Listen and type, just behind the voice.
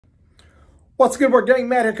What's good, work? Gang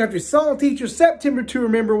Matt here, Country Song Teacher. September to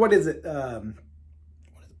remember, what is it?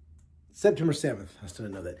 September 7th. I still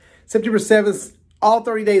didn't know that. September 7th, all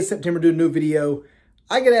 30 days of September, do a new video.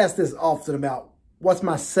 I get asked this often about what's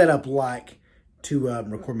my setup like to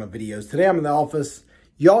record my videos. Today I'm in the office.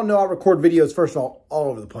 Y'all know I record videos, first of all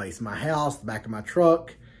over the place. My house, the back of my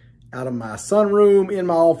truck, out of my sunroom, in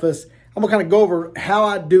my office. I'm gonna kind of go over how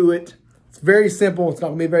I do it. It's very simple. It's not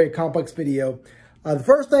gonna be a very complex video. The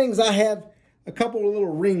first things, I have a couple of little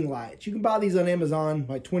ring lights. You can buy these on Amazon,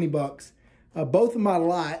 like 20 bucks. Both of my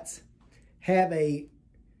lights have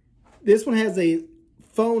this one has a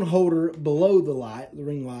phone holder below the light, the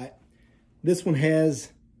ring light. This one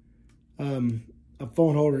has a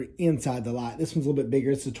phone holder inside the light. This one's a little bit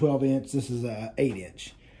bigger. It's a 12-inch. This is a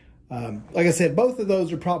 8-inch. Like I said, both of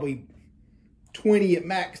those are probably 20 at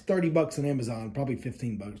max, 30 bucks on Amazon, probably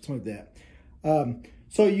 15 bucks, something like that.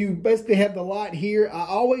 So you basically have the light here. I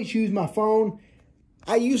always use my phone.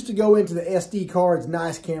 I used to go into the SD cards,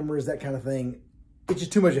 nice cameras, that kind of thing. It's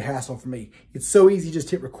just too much of a hassle for me. It's so easy, just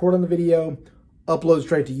hit record on the video, upload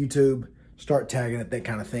straight to YouTube, start tagging it, that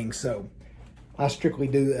kind of thing. So I strictly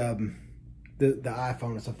do the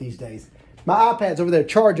iPhone and stuff these days. My iPad's over there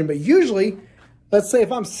charging, but usually, let's say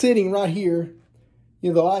if I'm sitting right here,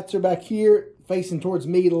 you know, the lights are back here facing towards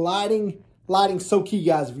me. Lighting's so key,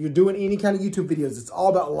 guys. If you're doing any kind of YouTube videos, it's all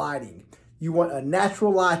about lighting. You want a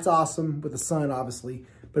natural light's awesome with the sun, obviously.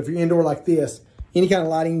 But if you're indoor like this, any kind of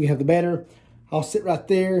lighting you have, the better. I'll sit right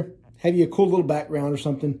there, have you a cool little background or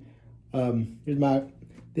something.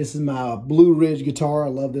 This is my Blue Ridge guitar. I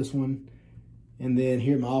love this one. And then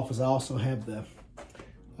here in my office, I also have the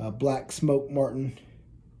Black Smoke Martin.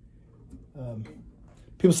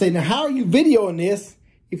 People say, now how are you videoing this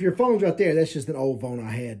if your phone's right there? That's just an old phone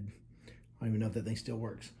I had. I don't even know if that thing still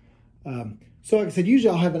works. So like I said, usually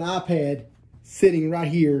I'll have an iPad sitting right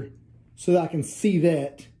here so that I can see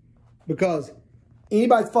that, because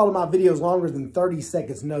anybody that's followed my videos longer than 30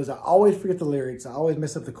 seconds knows I always forget the lyrics. I always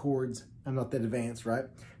mess up the chords. I'm not that advanced, right?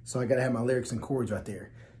 So I got to have my lyrics and chords right there.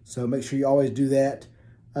 So make sure you always do that.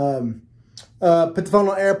 Put the phone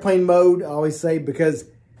on airplane mode, I always say, because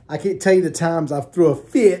I can't tell you the times I've threw a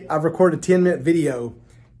fit. I've recorded a 10-minute video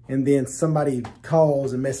and then somebody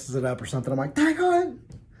calls and messes it up or something. I'm like, dang on.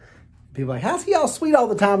 People are like, how's he all sweet all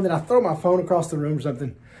the time? And then I throw my phone across the room or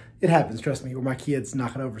something. It happens, trust me, or my kids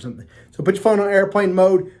knock it over or something. So put your phone on airplane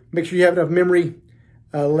mode. Make sure you have enough memory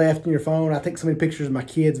left in your phone. I take so many pictures of my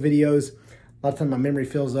kids' videos. A lot of times my memory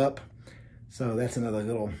fills up. So that's another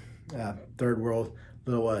little third world,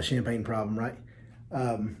 little champagne problem, right?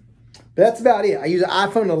 But that's about it. I use an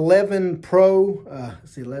iPhone 11 Pro.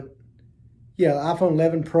 Let's see, 11. Yeah, the iPhone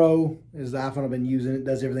 11 Pro is the iPhone I've been using. It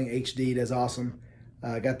does everything HD. That's awesome.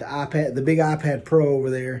 Got the iPad, the big iPad Pro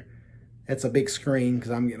over there. That's a big screen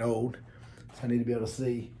because I'm getting old, so I need to be able to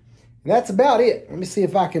see. And that's about it. Let me see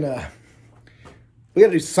if I can. We got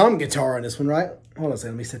to do some guitar on this one, right? Hold on a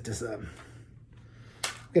second. Let me set this up.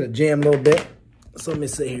 Got to jam a little bit. So let me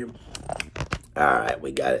see here. All right,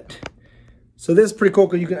 we got it. So this is pretty cool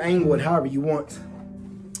because you can angle it however you want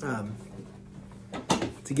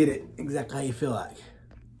to get it exactly how you feel like.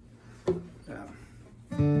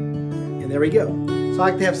 And there we go. So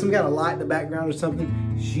I like to have some kind of light in the background or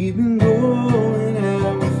something. She's been going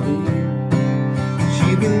out with me.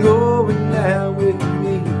 She's been going out with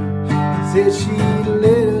me. Said she'd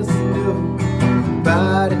let us know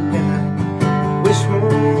by tonight which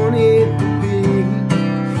one it would be.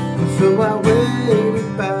 So I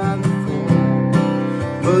waited by the phone,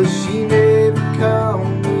 but she never called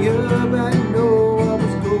me up. I know I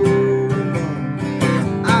was going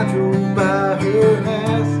on. I drove by her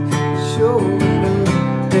house, showed her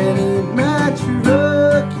that in my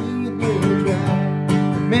truck you did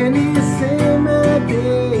drive. Man, it's say my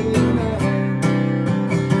day and night.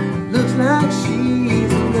 Looks like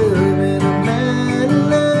she's in love and I'm out of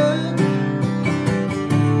love.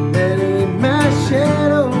 That ain't my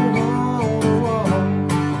shadow on the wall.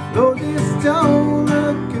 Though this don't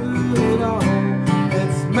look good at all.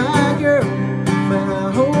 That's my girl,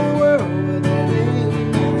 my whole world, but that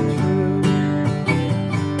ain't not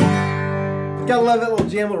true. Gotta love that little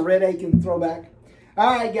jam, little Red Aiken throwback.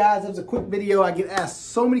 All right, guys, that was a quick video. I get asked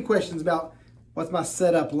so many questions about what's my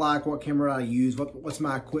setup like, what camera I use, what's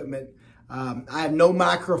my equipment. I have no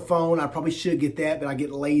microphone. I probably should get that, but I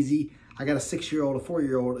get lazy. I got a 6-year-old, a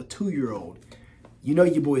 4-year-old, a 2-year-old. You know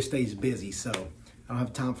your boy stays busy, so I don't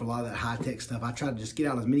have time for a lot of that high-tech stuff. I try to just get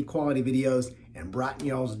out as many quality videos and brighten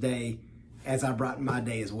y'all's day as I brighten my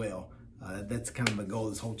day as well. That's kind of the goal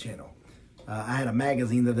of this whole channel. I had a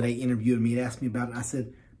magazine the other day interviewed me and asked me about it. I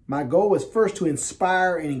said, my goal is first to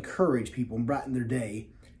inspire and encourage people and brighten their day.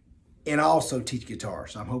 and also teach guitar.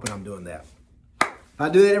 So I'm hoping I'm doing that. If I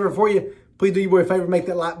do that ever for you, please do your boy a favor, make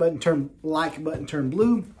that like button turn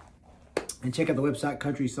blue. And check out the website,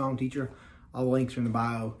 CountrySongTeacher. All the links are in the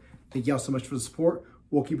bio. Thank y'all so much for the support.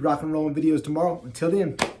 We'll keep rocking and rolling videos tomorrow. Until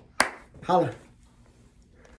then, holla.